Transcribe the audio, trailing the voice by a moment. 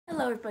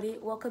Hello everybody,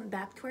 welcome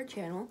back to our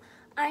channel.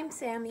 I'm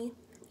Sammy,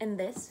 and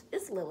this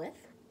is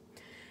Lilith.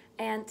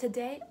 And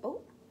today, what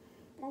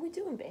are we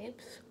doing,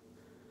 babes?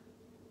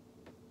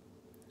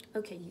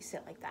 Okay, you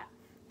sit like that.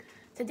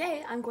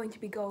 Today, I'm going to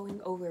be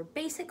going over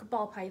basic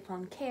ball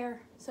python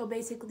care. So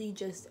basically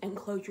just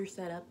enclosure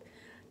setup,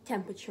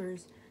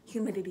 temperatures,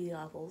 humidity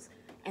levels,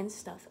 and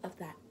stuff of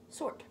that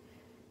sort.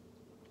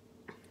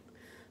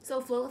 So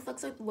if Lilith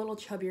looks like a little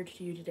chubbier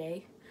to you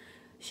today,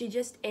 she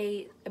just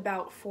ate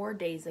about 4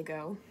 days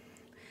ago.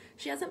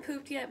 She hasn't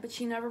pooped yet, but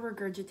she never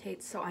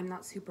regurgitates, so I'm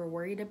not super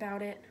worried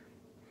about it.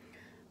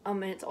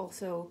 And it's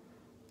also,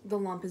 the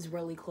lump is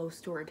really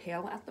close to her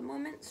tail at the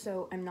moment,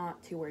 so I'm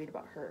not too worried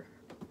about her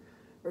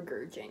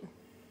regurging.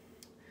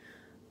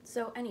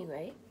 So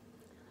anyway,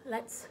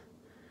 let's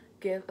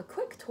give a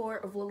quick tour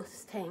of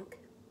Lilith's tank,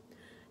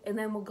 and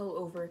then we'll go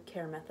over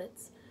care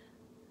methods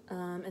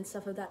and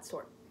stuff of that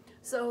sort.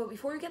 So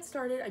before we get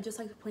started, I'd just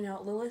like to point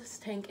out Lilith's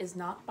tank is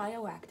not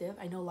bioactive.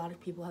 I know a lot of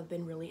people have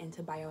been really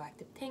into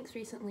bioactive tanks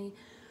recently.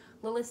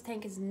 Lilith's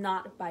tank is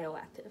not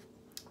bioactive.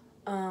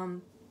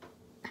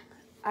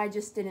 I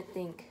just didn't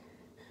think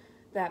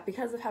that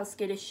because of how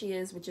skittish she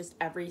is with just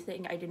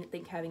everything, I didn't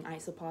think having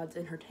isopods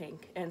in her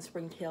tank and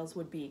springtails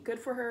would be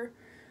good for her,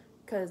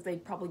 because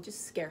they'd probably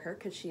just scare her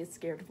because she is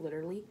scared of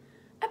literally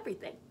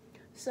everything.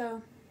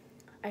 So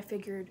I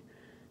figured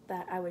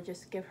that I would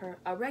just give her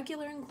a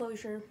regular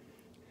enclosure,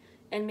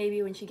 and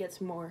maybe when she gets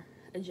more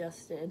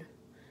adjusted,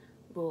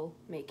 we'll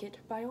make it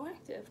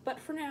bioactive. But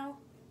for now,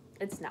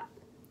 it's not.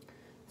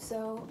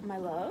 So, my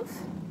love,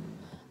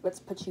 let's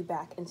put you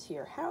back into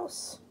your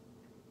house.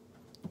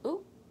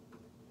 Ooh,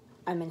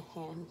 I'm in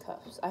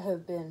handcuffs. I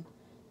have been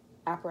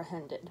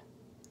apprehended.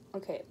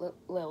 Okay,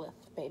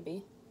 Lilith,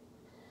 baby.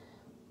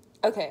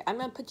 Okay, I'm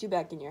gonna put you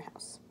back in your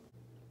house.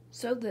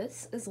 So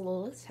this is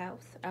Lilith's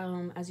house.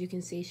 As you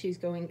can see, she's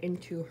going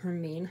into her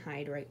main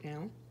hide right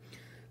now.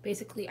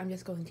 Basically, I'm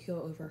just going to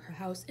go over her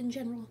house in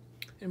general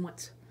and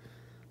what's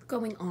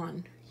going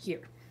on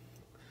here.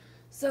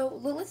 So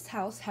Lilith's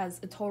house has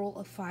a total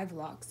of 5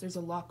 locks. There's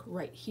a lock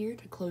right here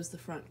to close the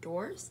front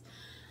doors,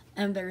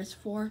 and there's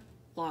 4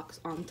 locks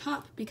on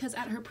top because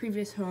at her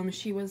previous home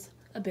she was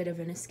a bit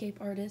of an escape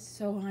artist,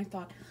 so I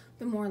thought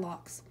the more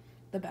locks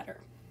the better.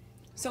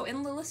 So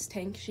in Lilith's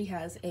tank she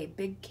has a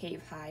big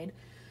cave hide,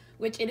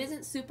 which it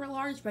isn't super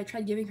large, but I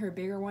tried giving her a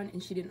bigger one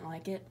and she didn't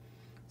like it,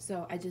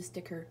 so I just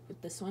stick her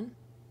with this one.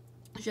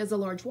 She has a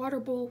large water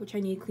bowl, which I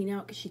need to clean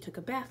out because she took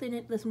a bath in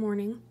it this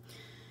morning.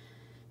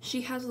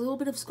 She has a little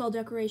bit of skull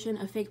decoration,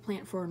 a fake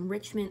plant for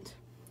enrichment,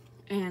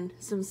 and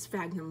some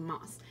sphagnum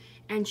moss.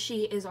 And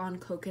she is on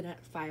coconut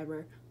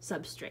fiber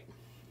substrate.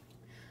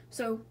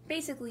 So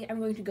basically, I'm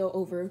going to go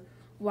over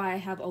why I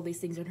have all these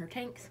things in her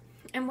tanks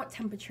and what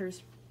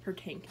temperatures her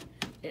tank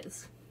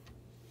is.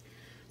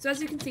 So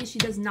as you can see, she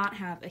does not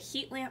have a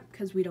heat lamp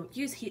because we don't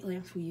use heat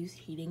lamps, we use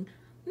heating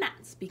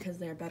mats because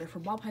they're better for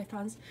ball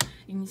pythons.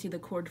 You can see the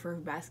cord for her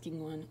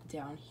basking one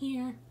down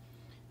here,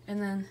 and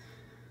then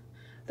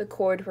the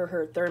cord for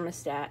her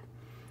thermostat,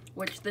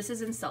 which this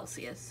is in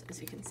Celsius,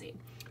 as you can see.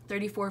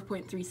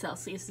 34.3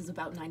 Celsius is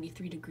about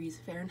 93 degrees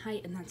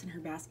Fahrenheit, and that's in her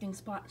basking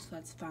spot, so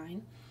that's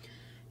fine.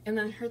 And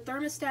then her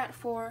thermostat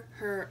for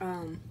her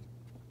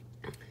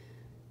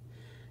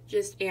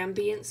just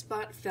ambient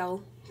spot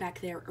fell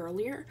back there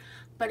earlier,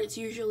 but it's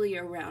usually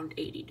around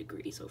 80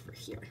 degrees over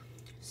here.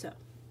 So,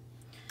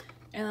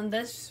 and then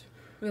this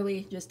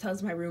really just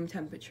tells my room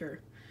temperature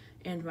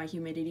and my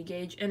humidity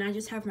gauge, and I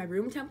just have my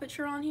room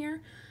temperature on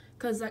here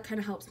because that kind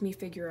of helps me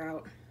figure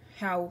out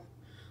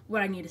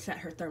what I need to set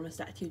her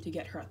thermostat to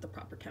get her at the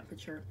proper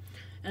temperature.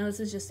 And this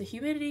is just a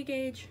humidity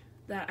gauge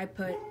that I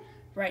put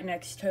right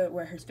next to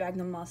where her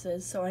sphagnum moss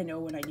is, so I know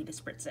when I need to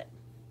spritz it.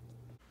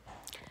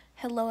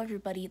 Hello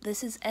everybody,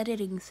 this is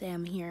Editing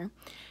Sam here,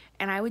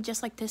 and I would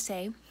just like to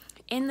say,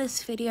 in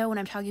this video when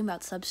I'm talking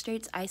about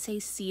substrates, I say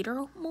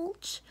cedar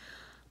mulch.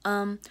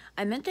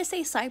 I meant to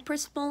say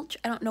cypress mulch.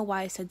 I don't know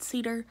why I said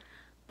cedar,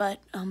 but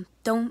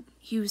don't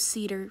use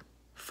cedar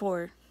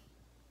for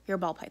your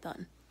ball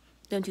python.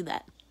 Don't do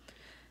that.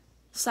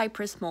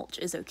 Cypress mulch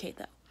is okay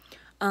though.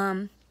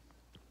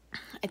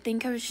 I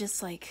think I was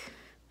just like,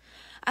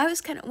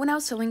 when I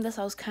was filming this,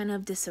 I was kind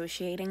of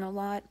dissociating a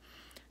lot.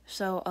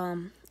 So,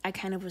 I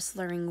kind of was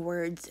slurring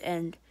words,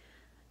 and,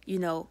 you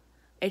know,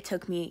 it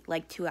took me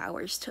like 2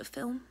 hours to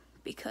film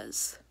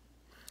because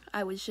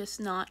I was just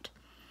not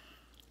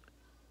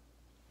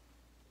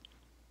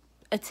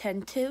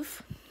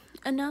attentive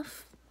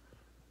enough.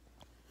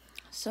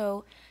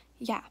 So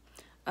yeah,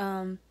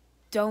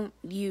 don't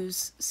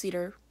use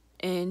cedar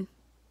in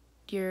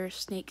your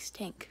snake's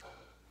tank.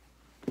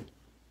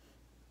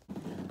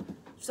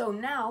 So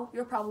now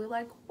you're probably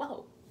like,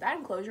 whoa, that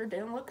enclosure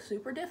didn't look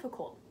super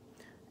difficult.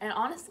 And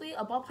honestly,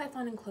 a ball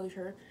python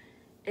enclosure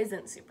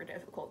isn't super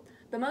difficult.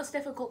 The most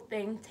difficult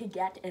thing to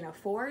get and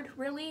afford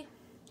really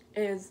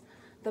is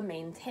the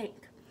main tank.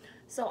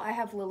 So I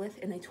have Lilith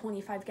in a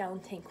 25-gallon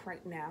tank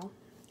right now.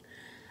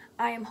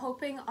 I am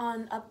hoping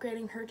on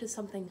upgrading her to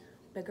something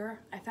bigger.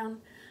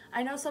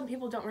 I know some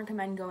people don't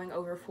recommend going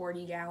over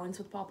 40 gallons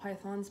with ball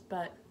pythons,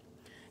 but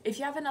if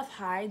you have enough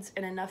hides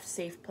and enough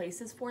safe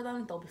places for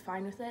them, they'll be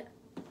fine with it.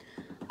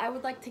 I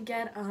would like to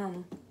get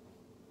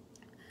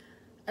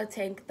a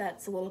tank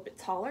that's a little bit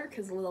taller,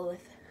 because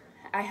Lilith,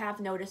 I have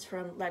noticed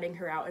from letting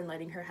her out and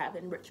letting her have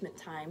enrichment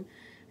time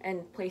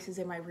and places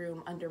in my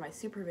room under my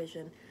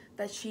supervision,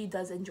 that she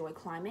does enjoy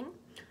climbing.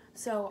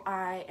 So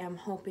I am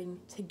hoping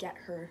to get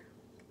her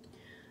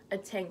a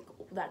tank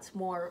that's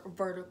more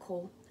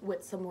vertical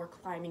with some more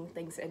climbing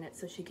things in it,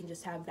 so she can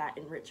just have that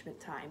enrichment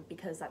time,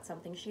 because that's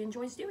something she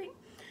enjoys doing.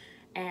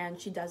 And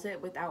she does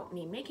it without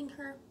me making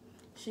her.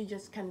 She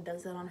just kind of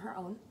does it on her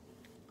own.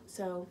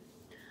 So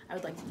I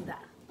would like to do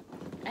that.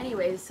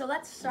 Anyways, so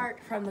let's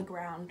start from the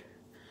ground.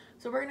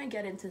 So we're gonna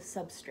get into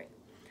substrate.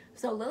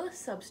 So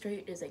Lilith's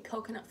substrate is a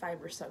coconut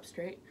fiber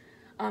substrate.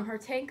 Her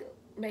tank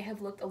may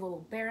have looked a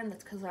little barren.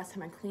 That's because last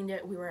time I cleaned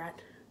it, we were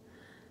at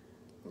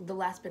the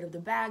last bit of the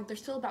bag.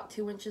 There's still about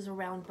 2 inches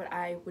around, but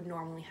I would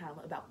normally have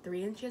about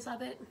 3 inches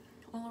of it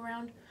all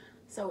around.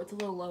 So it's a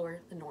little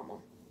lower than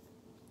normal.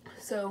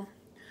 So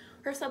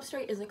her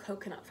substrate is a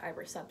coconut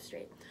fiber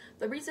substrate.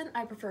 The reason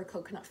I prefer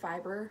coconut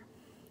fiber,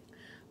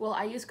 well,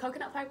 I use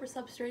coconut fiber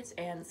substrates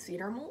and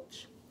cedar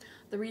mulch.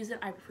 The reason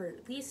I prefer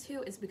these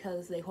two is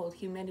because they hold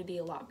humidity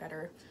a lot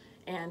better,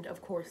 and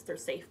of course they're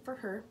safe for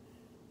her.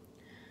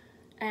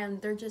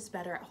 And they're just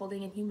better at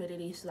holding in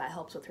humidity, so that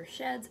helps with her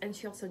sheds, and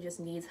she also just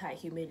needs high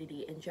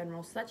humidity in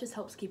general, so that just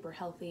helps keep her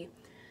healthy.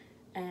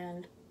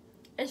 And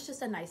it's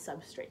just a nice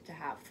substrate to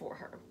have for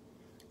her.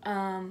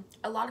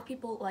 A lot of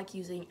people like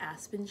using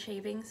aspen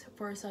shavings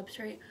for a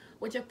substrate,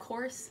 which of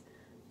course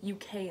you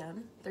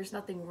can. There's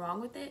nothing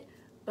wrong with it,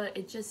 but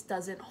it just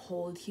doesn't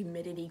hold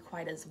humidity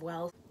quite as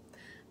well.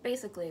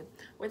 Basically,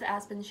 with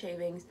aspen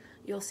shavings,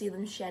 you'll see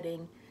them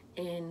shedding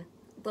in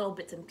little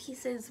bits and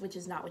pieces, which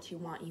is not what you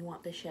want. You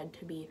want the shed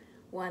to be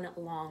one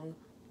long,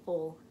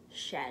 full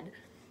shed.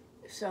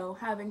 So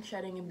having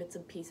shedding in bits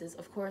and pieces,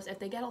 of course, if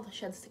they get all the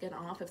sheds taken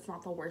off, it's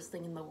not the worst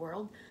thing in the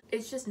world.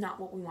 It's just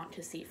not what we want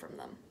to see from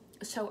them.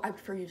 So I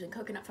prefer using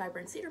coconut fiber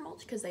and cedar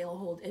mulch because they all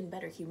hold in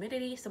better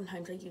humidity.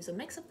 Sometimes I use a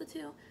mix of the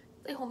two.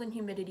 They hold in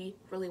humidity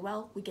really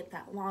well. We get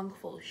that long,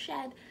 full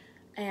shed,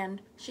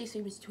 and she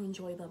seems to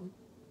enjoy them.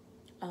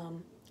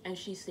 And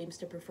she seems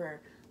to prefer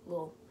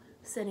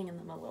sitting in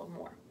them a little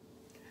more.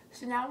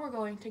 So now we're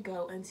going to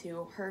go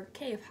into her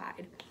cave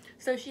hide.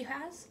 So she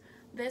has,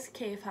 this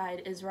cave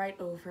hide is right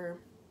over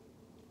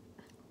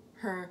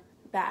her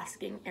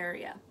basking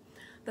area.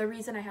 The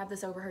reason I have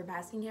this over her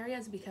basking area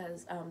is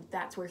because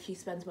that's where she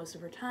spends most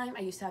of her time.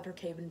 I used to have her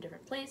cave in a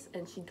different place,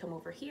 and she'd come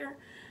over here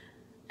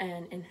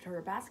and into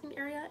her basking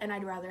area, and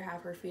I'd rather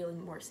have her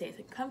feeling more safe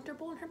and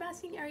comfortable in her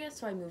basking area,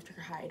 so I moved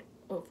her hide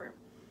over.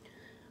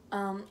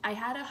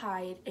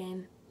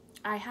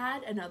 I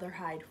had another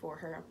hide for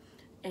her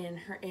in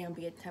her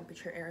ambient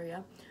temperature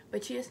area,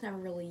 but she just never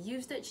really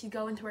used it. She'd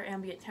go into her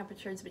ambient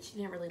temperatures, but she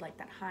didn't really like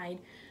that hide.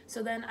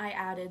 So then I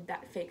added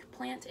that fake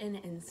plant in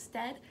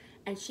instead,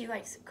 and she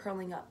likes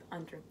curling up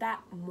under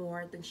that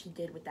more than she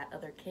did with that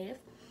other cave.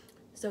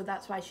 So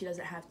that's why she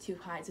doesn't have two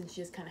hides, and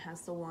she just kind of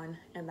has the one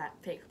and that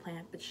fake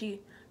plant, but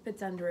she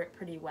fits under it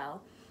pretty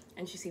well,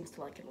 and she seems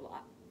to like it a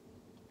lot.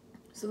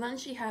 So then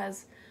she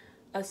has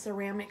a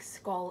ceramic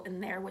skull in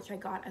there, which I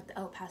got at the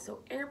El Paso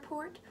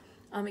airport.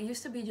 It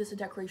used to be just a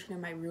decoration in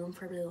my room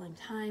for a really long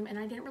time, and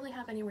I didn't really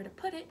have anywhere to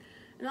put it,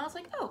 and I was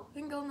like, oh, it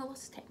can go in the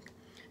Lilith's tank.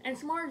 And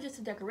it's more just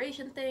a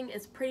decoration thing.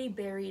 It's pretty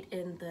buried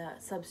in the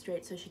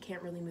substrate, so she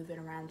can't really move it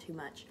around too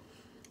much.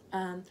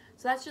 So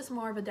that's just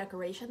more of a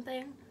decoration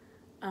thing.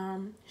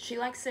 She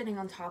likes sitting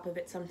on top of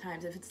it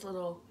sometimes if it's a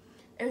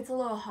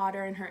little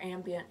hotter in her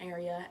ambient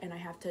area and I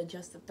have to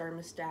adjust the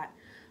thermostat.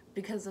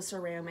 Because the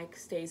ceramic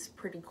stays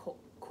pretty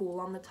cool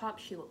on the top,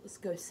 she'll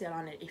just go sit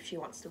on it if she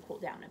wants to cool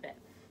down a bit.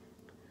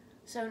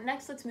 So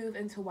next, let's move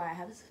into why I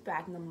have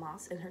sphagnum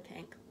moss in her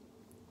tank.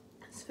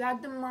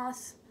 Sphagnum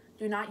moss,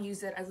 do not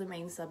use it as a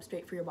main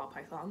substrate for your ball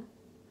python.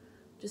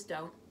 Just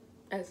don't.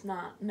 It's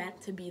not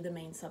meant to be the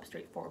main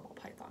substrate for a ball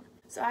python.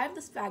 So I have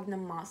the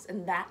sphagnum moss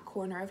in that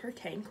corner of her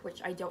tank,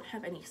 which I don't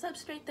have any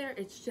substrate there.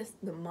 It's just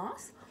the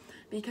moss,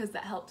 because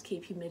that helps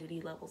keep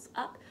humidity levels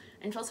up,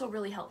 and it's also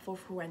really helpful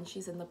for when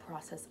she's in the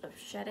process of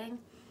shedding.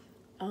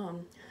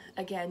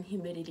 Again,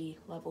 humidity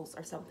levels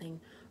are something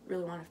we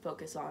really want to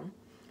focus on.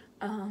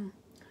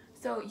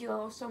 So you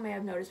also may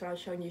have noticed when I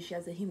was showing you, she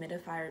has a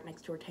humidifier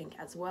next to her tank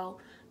as well.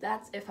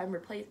 That's if I'm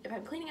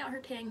cleaning out her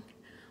tank,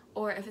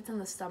 or if it's in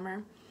the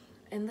summer.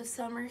 In the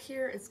summer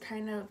here,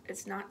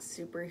 it's not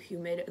super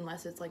humid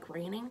unless it's like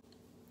raining.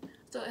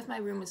 So if my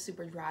room is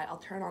super dry, I'll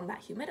turn on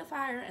that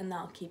humidifier, and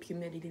that'll keep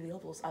humidity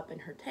levels up in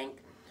her tank.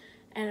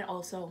 And it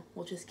also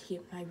will just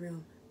keep my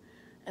room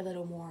a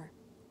little more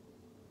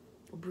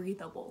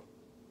breathable.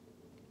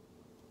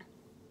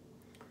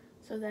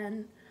 So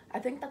then, I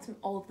think that's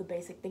all of the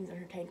basic things in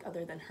her tank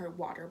other than her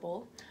water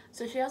bowl.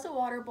 So she has a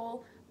water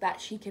bowl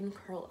that she can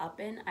curl up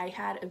in. I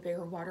had a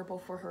bigger water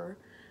bowl for her.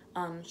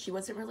 She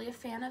wasn't really a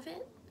fan of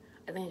it.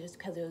 I think just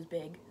because it was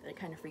big, it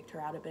kind of freaked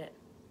her out a bit.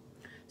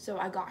 So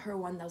I got her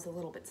one that was a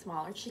little bit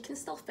smaller. She can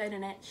still fit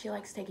in it. She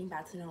likes taking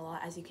baths in it a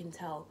lot, as you can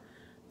tell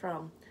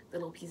from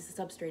little piece of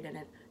substrate in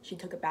it. She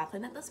took a bath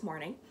in it this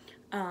morning.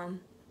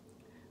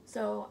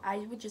 So I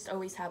would just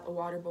always have a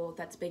water bowl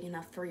that's big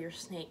enough for your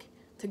snake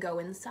to go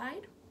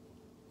inside.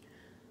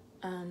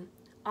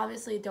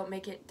 Obviously don't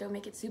make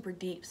it super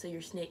deep so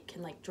your snake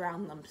can like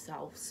drown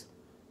themselves.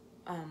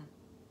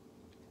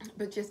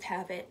 But just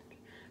have it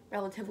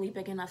relatively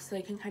big enough so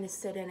they can kind of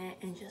sit in it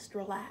and just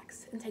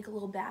relax and take a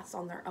little bath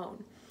on their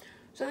own.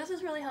 So this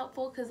is really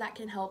helpful because that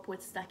can help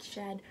with sex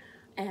shed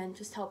and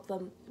just help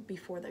them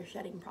before their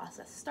shedding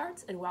process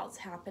starts and while it's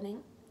happening.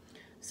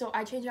 So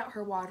I change out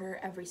her water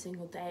every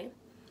single day.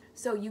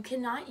 So you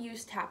cannot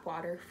use tap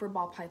water for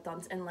ball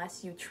pythons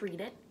unless you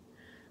treat it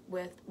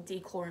with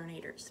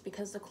dechlorinators,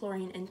 because the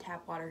chlorine in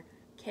tap water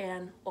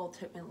can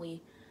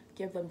ultimately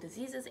give them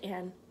diseases,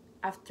 and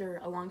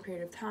after a long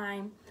period of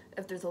time,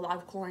 if there's a lot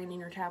of chlorine in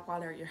your tap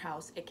water at your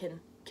house, it can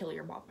kill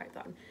your ball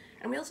python.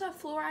 And we also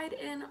have fluoride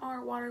in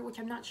our water, which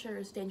I'm not sure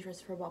is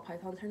dangerous for ball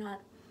pythons or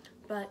not,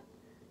 but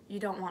you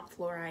don't want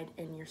fluoride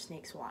in your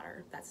snake's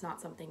water. That's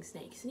not something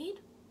snakes need.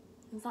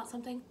 It's not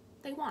something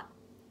they want.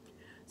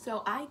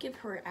 So I give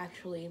her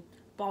actually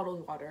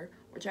bottled water,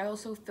 which I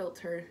also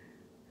filter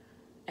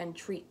and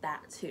treat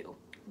that too,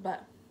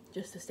 but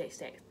just to stay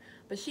safe.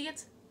 But she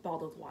gets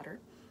bottled water.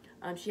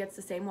 She gets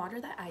the same water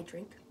that I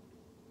drink,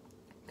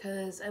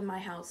 because in my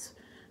house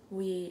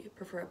we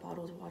prefer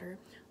bottled water,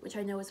 which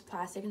I know is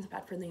plastic and it's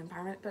bad for the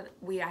environment, but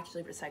we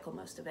actually recycle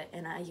most of it,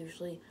 and I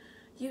usually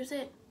use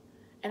it.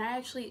 And I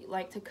actually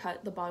like to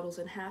cut the bottles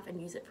in half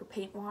and use it for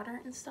paint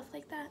water and stuff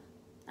like that.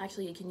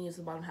 Actually, you can use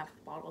the bottom half of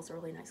the bottle as a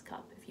really nice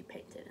cup if you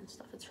paint it and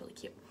stuff. It's really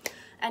cute.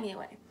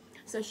 Anyway,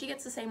 so she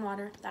gets the same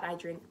water that I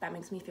drink. That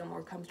makes me feel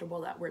more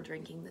comfortable that we're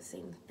drinking the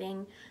same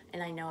thing,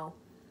 and I know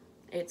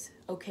it's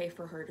okay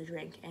for her to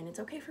drink and it's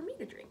okay for me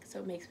to drink, so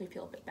it makes me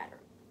feel a bit better.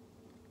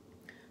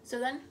 So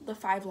then the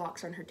 5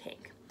 locks on her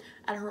tank.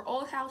 At her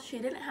old house, she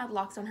didn't have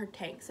locks on her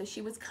tank, so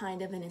she was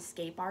kind of an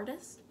escape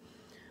artist.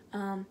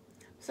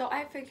 So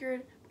I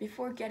figured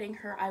before getting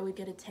her, I would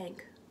get a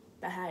tank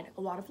that had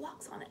a lot of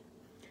locks on it.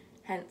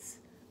 Hence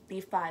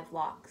the 5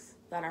 locks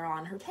that are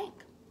on her tank.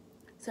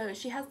 So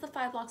she has the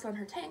 5 locks on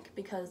her tank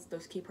because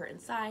those keep her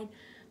inside.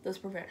 Those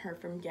prevent her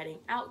from getting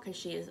out because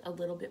she is a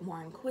little bit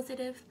more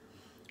inquisitive.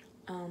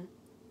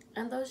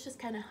 And those just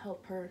kind of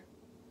help her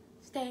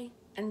stay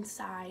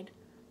inside,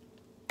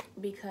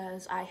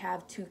 because I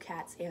have 2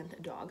 cats and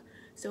a dog.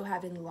 So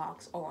having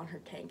locks all on her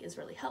tank is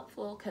really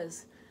helpful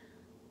because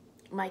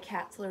my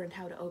cats learned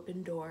how to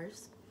open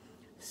doors.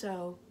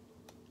 So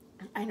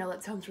I know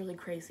that sounds really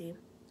crazy.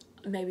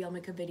 Maybe I'll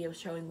make a video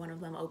showing one of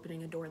them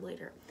opening a door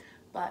later.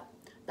 But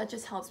that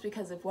just helps,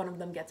 because if one of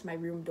them gets my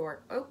room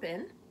door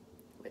open,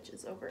 which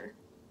is over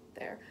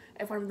there,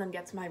 if one of them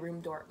gets my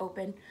room door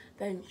open,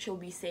 then she'll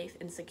be safe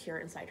and secure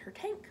inside her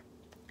tank.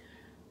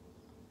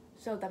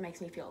 So that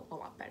makes me feel a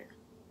lot better.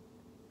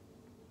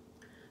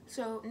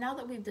 So now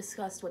that we've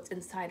discussed what's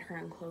inside her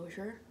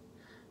enclosure,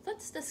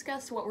 let's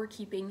discuss what we're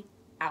keeping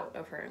out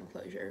of her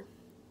enclosure.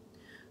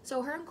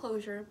 So her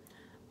enclosure,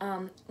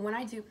 when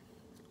I do,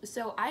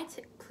 so I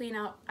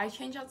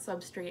change out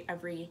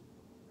substrate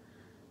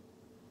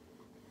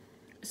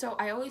so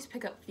I always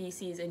pick up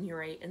feces and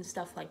urate and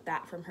stuff like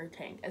that from her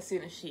tank. As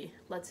soon as she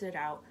lets it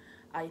out,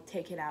 I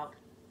take it out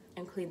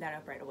and clean that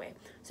up right away.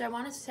 So I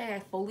want to say I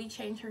fully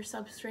change her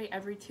substrate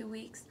every 2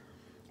 weeks,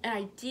 and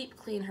I deep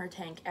clean her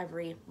tank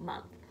every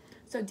month.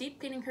 So deep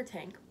cleaning her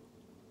tank,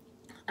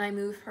 I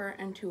move her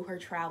into her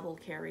travel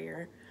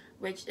carrier,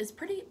 which is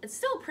it's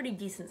still a pretty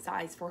decent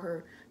size for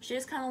her. She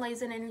just kind of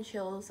lays in it and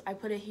chills. I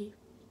put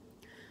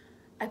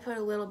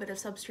a little bit of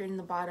substrate in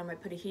the bottom. I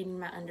put a heating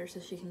mat under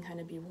so she can kind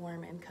of be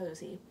warm and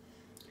cozy.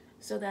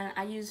 So then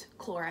I use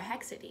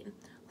chlorhexidine.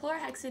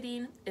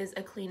 Chlorhexidine is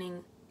a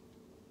cleaning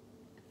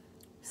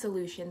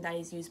solution that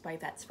is used by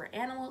vets for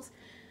animals.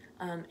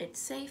 It's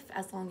safe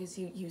as long as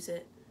you use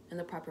it in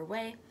the proper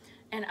way.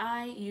 And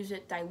I use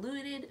it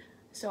diluted,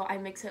 so I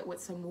mix it with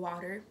some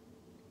water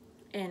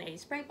in a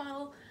spray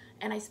bottle,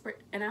 and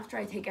after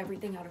I take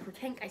everything out of her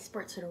tank, I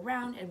spritz it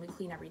around and we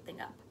clean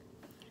everything up.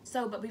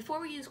 So, but before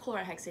we use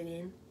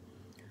chlorhexidine,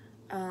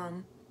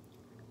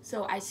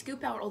 so I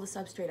scoop out all the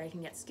substrate I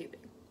can get scooping.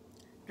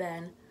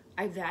 Then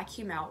I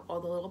vacuum out all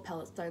the little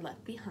pellets that I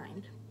left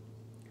behind.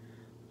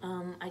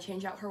 I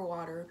change out her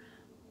water.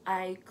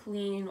 I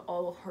clean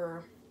all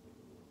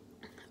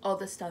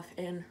the stuff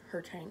in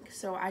her tank.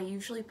 So I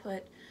usually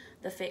put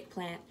the fake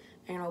plant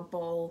in a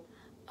bowl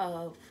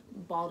of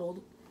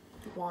bottled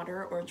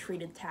water or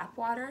treated tap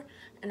water,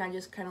 and I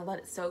just kind of let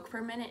it soak for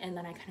a minute, and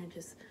then I kind of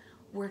just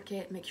work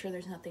it, make sure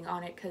there's nothing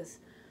on it, because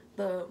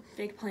the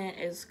fake plant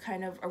is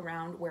kind of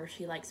around where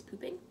she likes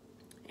pooping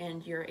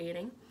and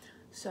urinating.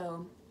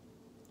 So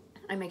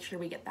I make sure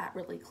we get that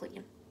really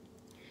clean.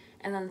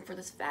 And then for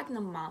the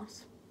sphagnum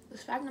moss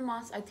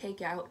I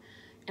take out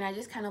and I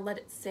just kind of let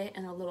it sit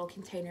in a little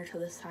container to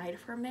the side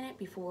for a minute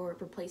before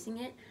replacing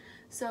it.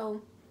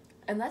 So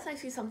unless I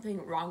see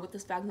something wrong with the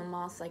sphagnum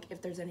moss, like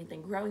if there's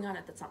anything growing on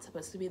it that's not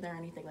supposed to be there or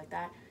anything like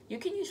that, you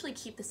can usually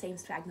keep the same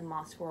sphagnum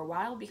moss for a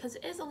while because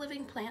it is a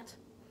living plant.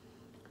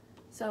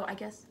 So I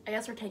guess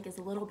her tank is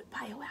a little bit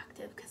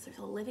bioactive because there's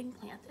a living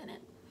plant in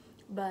it.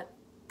 But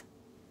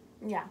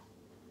yeah,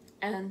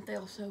 and they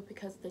also,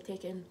 because they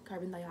take in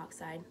carbon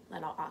dioxide,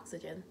 let out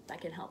oxygen,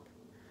 that can help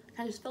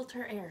kind of just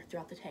filter air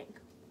throughout the tank.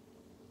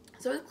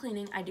 So with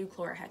cleaning, I do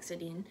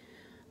chlorhexidine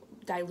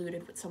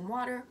diluted with some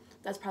water.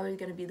 That's probably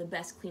going to be the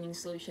best cleaning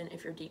solution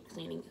if you're deep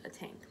cleaning a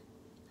tank.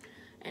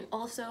 And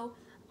also,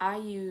 I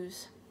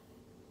use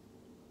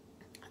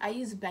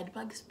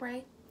bedbug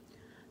spray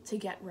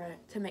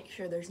to make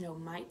sure there's no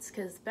mites,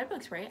 because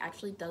bedbug spray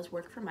actually does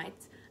work for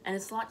mites, and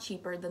it's a lot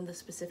cheaper than the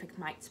specific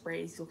mite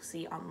sprays you'll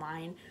see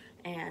online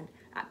and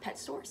at pet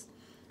stores.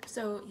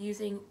 So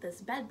using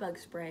this bedbug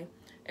spray,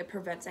 it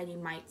prevents any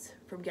mites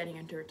from getting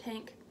into your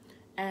tank.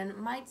 And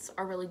mites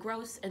are really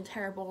gross and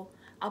terrible.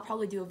 I'll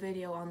probably do a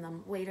video on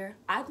them later.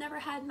 I've never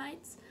had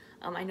mites.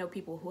 I know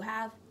people who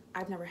have.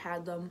 I've never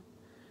had them.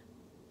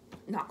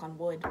 Knock on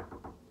wood.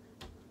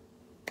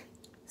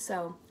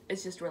 So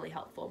it's just really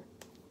helpful.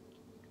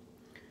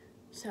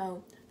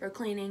 So for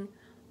cleaning,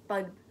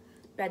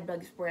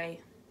 bedbug spray,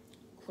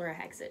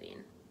 chlorhexidine.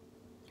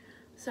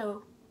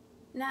 So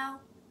now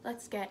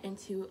let's get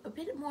into a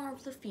bit more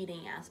of the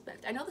feeding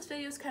aspect. I know this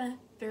video is kind of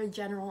very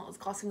general. It's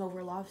glossing over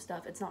a lot of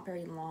stuff. It's not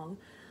very long.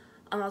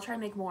 I'll try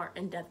to make more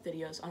in-depth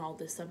videos on all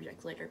this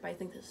subject later, but I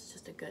think this is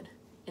just a good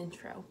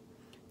intro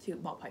to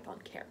ball python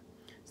care.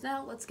 So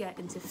now let's get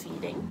into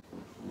feeding.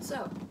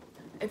 So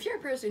if you're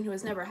a person who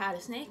has never had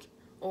a snake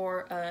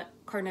or a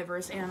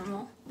carnivorous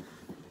animal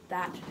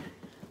that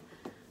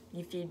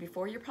you feed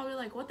before, you're probably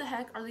like, what the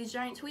heck are these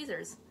giant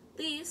tweezers?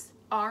 These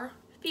are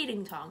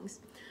feeding tongs.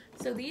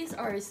 So these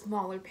are a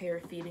smaller pair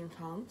of feeding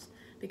tongs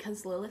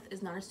because Lilith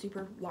is not a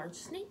super large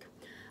snake.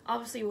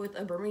 Obviously with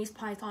a Burmese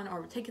python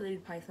or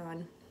reticulated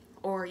python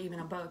or even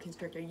a boa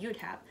constrictor, you'd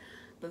have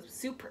the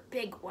super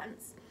big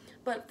ones.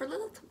 But for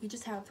Lilith, we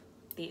just have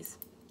these.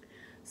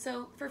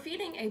 So for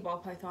feeding a ball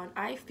python,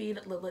 I feed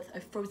Lilith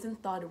a frozen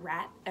thawed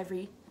rat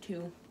every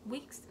 2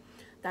 weeks.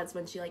 That's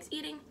when she likes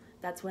eating.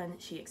 That's when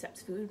she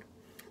accepts food.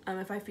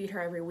 If I feed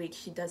her every week,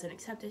 she doesn't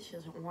accept it. She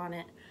doesn't want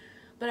it.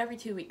 But every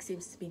 2 weeks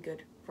seems to be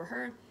good for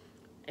her.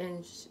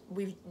 And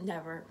we've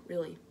never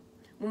really...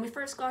 When we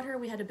first got her,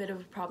 we had a bit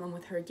of a problem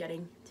with her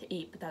getting to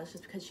eat, but that was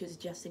just because she was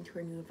adjusting to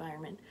her new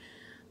environment.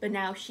 But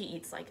now she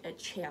eats like a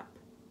champ.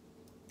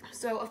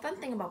 So a fun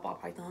thing about ball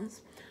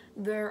pythons,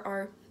 there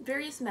are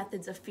various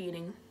methods of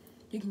feeding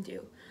you can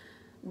do.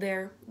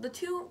 They're the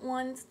two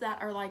ones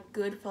that are like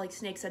good for like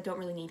snakes that don't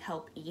really need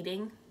help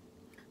eating,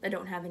 that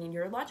don't have any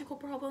neurological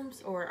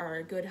problems or are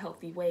a good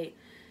healthy weight,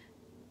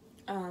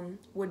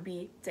 would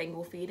be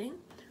dangle feeding,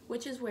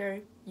 which is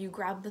where you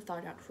grab the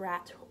thawed out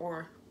rat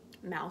or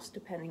mouse,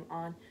 depending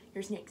on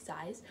your snake's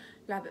size,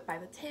 grab it by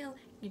the tail,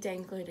 you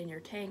dangle it in your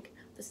tank,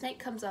 the snake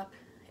comes up,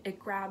 it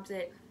grabs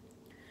it,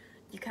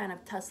 you kind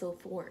of tussle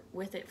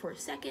with it for a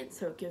second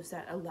so it gives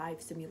that a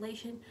live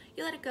stimulation,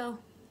 you let it go,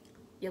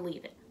 you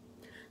leave it.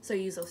 So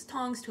you use those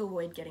tongs to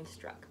avoid getting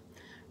struck.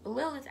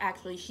 Lilith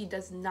actually, she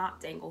does not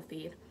dangle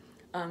feed.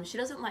 She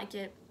doesn't like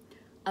it.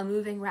 A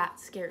moving rat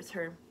scares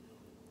her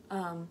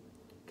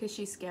because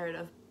she's scared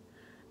of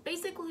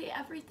basically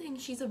everything.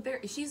 She's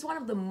one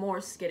of the more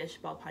skittish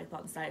ball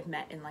pythons that I've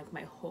met in like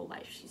my whole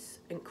life. She's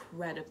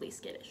incredibly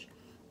skittish.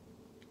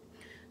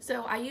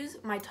 So I use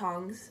my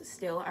tongs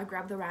still. I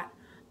grab the rat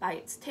by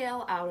its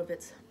tail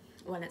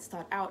when it's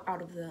thawed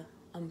out of the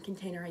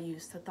container I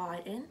use to thaw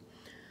it in.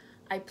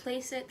 I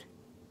place it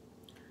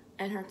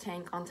in her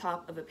tank on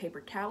top of a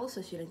paper towel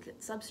so she doesn't get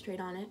substrate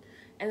on it,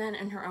 and then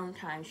in her own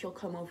time she'll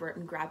come over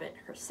and grab it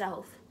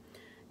herself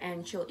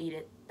and she'll eat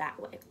it that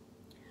way.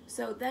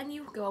 So then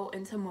you go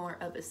into more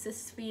of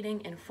assist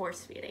feeding and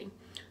force feeding.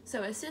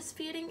 So assist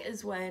feeding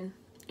is when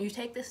you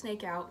take the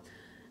snake out,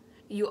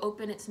 you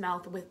open its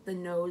mouth with the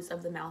nose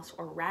of the mouse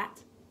or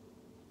rat,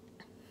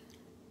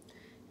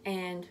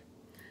 and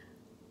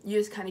you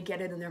just kind of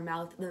get it in their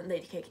mouth, and then they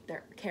take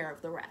care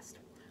of the rest.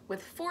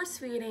 With force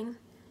feeding,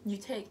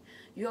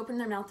 you open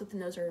their mouth with the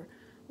nose or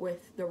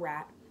with the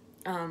rat.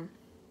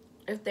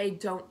 If they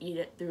don't eat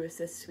it through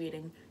assist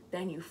feeding,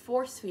 then you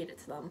force feed it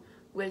to them,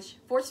 which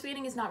force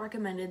feeding is not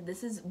recommended.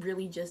 This is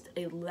really just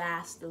a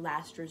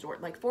last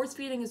resort. Like, force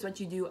feeding is what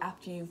you do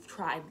after you've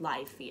tried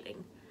live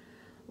feeding.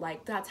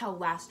 Like, that's how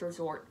last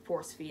resort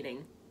force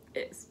feeding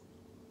is.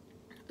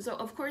 So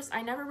of course,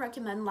 I never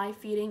recommend live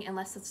feeding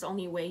unless that's the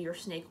only way your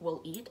snake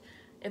will eat.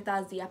 If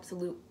that is the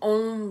absolute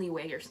only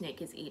way your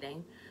snake is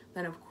eating,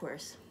 then of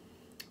course,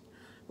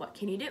 what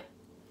can you do?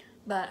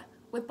 But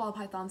with ball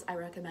pythons, I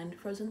recommend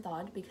frozen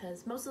thawed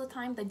because most of the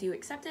time they do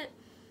accept it.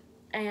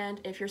 And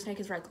if your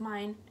snake is like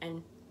mine,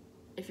 and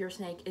if your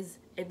snake is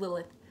a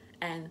Lilith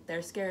and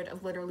they're scared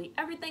of literally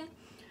everything,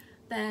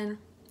 then,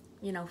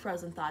 you know,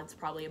 frozen thawed is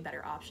probably a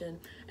better option.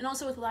 And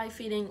also with live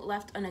feeding,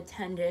 left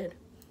unattended,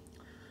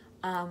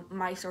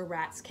 mice or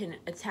rats can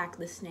attack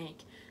the snake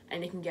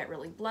and it can get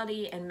really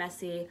bloody and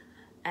messy,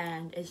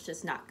 and it's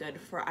just not good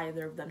for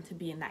either of them to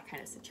be in that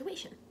kind of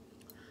situation.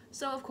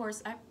 So of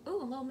course,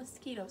 ooh, little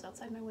mosquitoes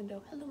outside my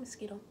window. Hello,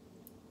 mosquito.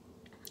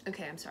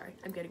 Okay, I'm sorry.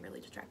 I'm getting really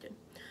distracted.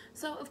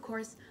 So of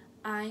course,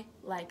 I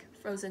like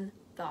frozen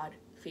thawed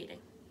feeding.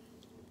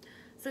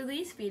 So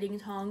these feeding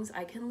tongs,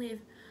 I'm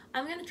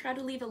going to try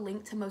to leave a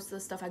link to most of the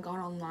stuff I got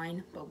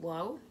online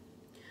below.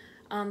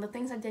 The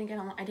things I didn't get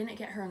online, I didn't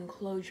get her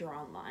enclosure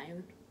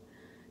online,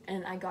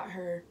 and I got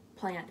her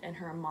plant and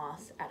her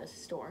moss at a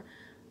store.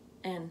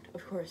 And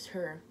of course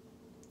her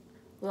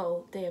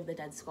little Day of the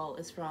Dead skull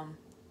is from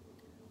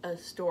a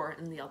store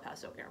in the El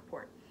Paso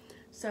airport.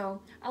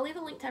 So I'll leave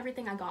a link to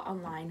everything I got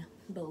online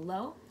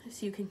below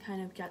so you can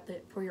kind of get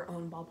it for your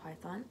own ball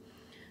python.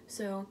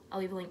 So I'll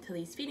leave a link to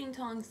these feeding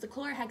tongs, the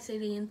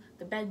chlorhexidine,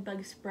 the bed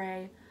bug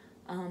spray,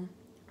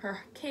 her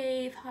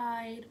cave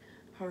hide,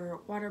 her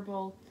water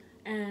bowl,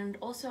 and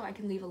also I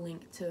can leave a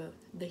link to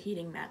the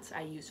heating mats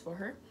I use for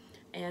her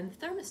and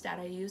the thermostat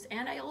I use,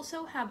 and I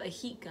also have a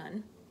heat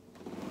gun,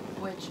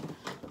 which,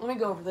 let me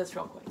go over this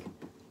real quick.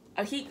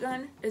 A heat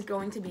gun is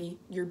going to be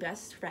your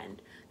best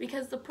friend,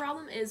 because the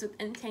problem is with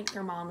in-tank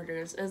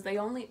thermometers is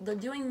they're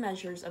doing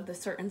measures of the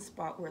certain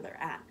spot where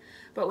they're at.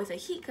 But with a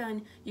heat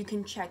gun, you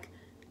can check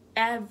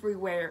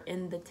everywhere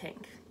in the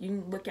tank. You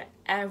can look at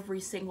every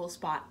single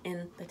spot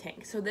in the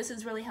tank. So this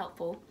is really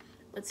helpful.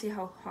 Let's see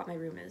how hot my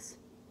room is.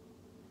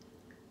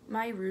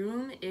 My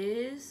room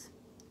is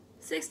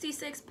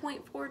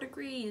 66.4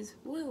 degrees.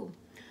 Woo!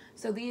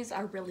 So these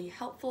are really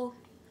helpful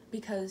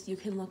because you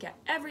can look at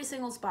every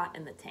single spot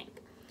in the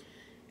tank.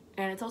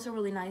 And it's also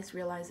really nice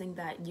realizing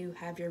that you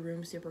have your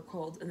room super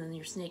cold and then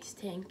your snake's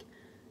tank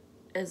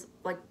is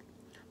like,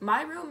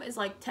 my room is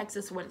like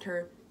Texas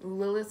winter,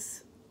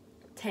 Lilith's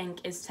tank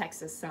is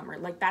Texas summer.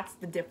 Like, that's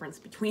the difference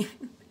between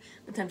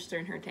the temperature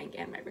in her tank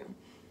and my room.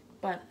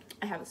 But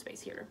I have a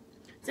space heater.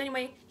 So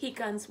anyway, heat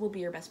guns will be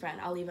your best friend.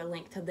 I'll leave a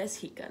link to this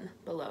heat gun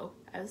below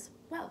as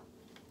well.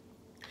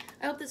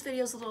 I hope this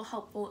video is a little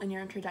helpful in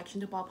your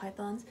introduction to ball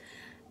pythons.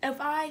 If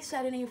I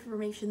said any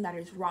information that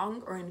is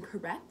wrong or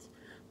incorrect,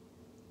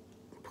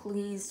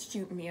 please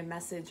shoot me a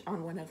message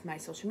on one of my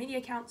social media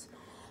accounts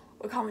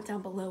or comment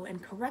down below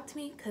and correct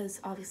me, because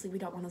obviously we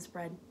don't want to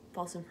spread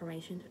false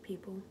information to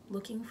people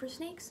looking for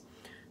snakes.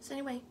 So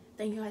anyway,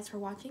 thank you guys for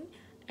watching,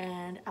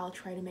 and I'll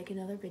try to make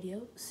another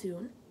video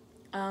soon.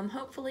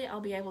 Hopefully I'll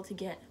be able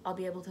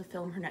to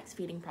film her next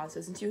feeding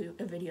process and do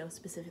a video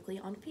specifically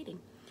on feeding.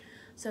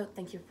 So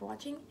thank you for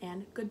watching,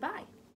 and goodbye.